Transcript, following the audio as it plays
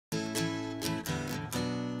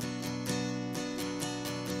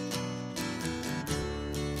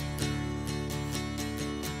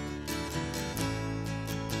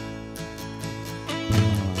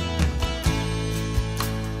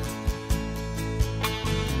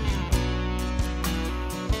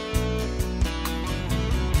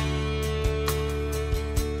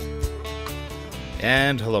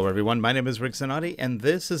And hello everyone, my name is Rick Zanotti, and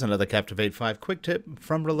this is another Captivate 5 quick tip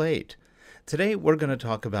from Relate. Today we're going to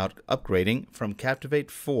talk about upgrading from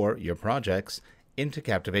Captivate 4, your projects, into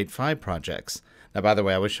Captivate 5 projects. Now, by the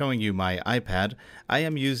way, I was showing you my iPad. I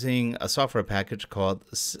am using a software package called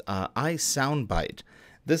SoundByte.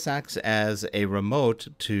 This acts as a remote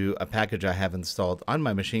to a package I have installed on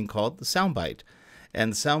my machine called SoundByte.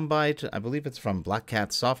 And SoundByte, I believe it's from Black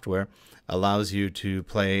Cat Software, allows you to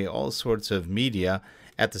play all sorts of media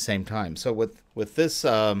at the same time. So with this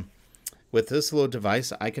little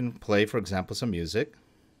device, I can play, for example, some music.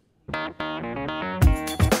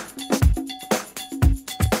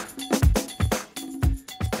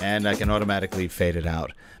 And I can automatically fade it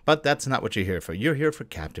out. But that's not what you're here for. You're here for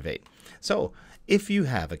Captivate. So if you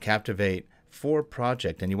have a Captivate 4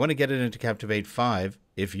 project and you want to get it into Captivate 5,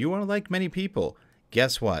 if you are like many people,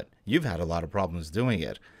 guess what? You've had a lot of problems doing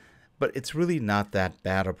it. But it's really not that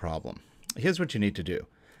bad a problem. Here's what you need to do.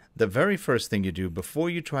 The very first thing you do before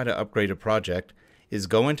you try to upgrade a project is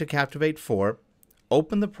go into Captivate 4,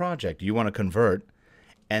 open the project you want to convert,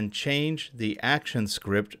 and change the action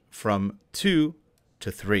script from 2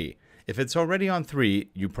 to 3. If it's already on 3,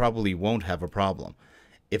 you probably won't have a problem.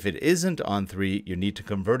 If it isn't on 3, you need to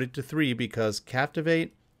convert it to 3 because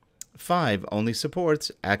Captivate 5 only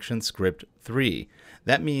supports action script 3.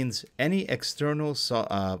 That means any external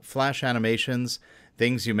flash animations,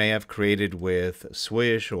 things you may have created with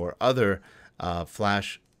Swish or other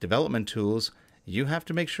flash development tools, you have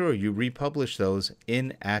to make sure you republish those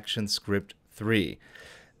in action script 3.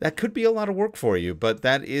 That could be a lot of work for you, but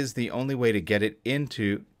that is the only way to get it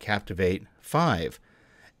into Captivate 5.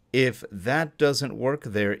 If that doesn't work,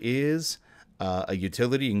 there is a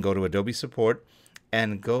utility. You can go to Adobe Support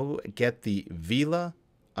and go get the Vila_upgrader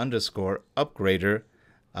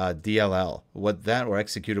DLL, or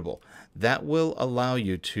executable. That will allow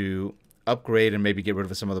you to upgrade and maybe get rid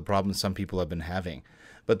of some of the problems some people have been having.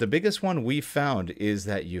 But the biggest one we found is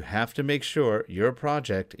that you have to make sure your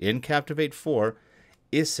project in Captivate 4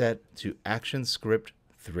 is set to action script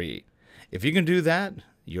 3. If you can do that,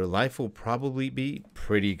 your life will probably be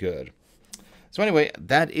pretty good. So anyway,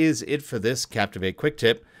 that is it for this Captivate quick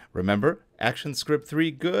tip. Remember, action script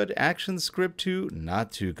 3 good, action script 2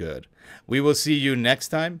 not too good. We will see you next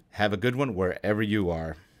time. Have a good one wherever you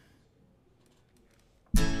are.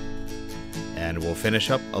 And we'll finish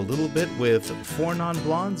up a little bit with 4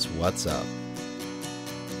 Non-Blondes, What's Up?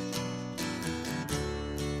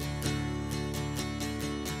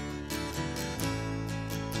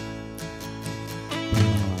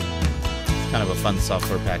 Kind of a fun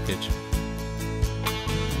software package.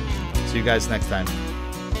 See you guys next time.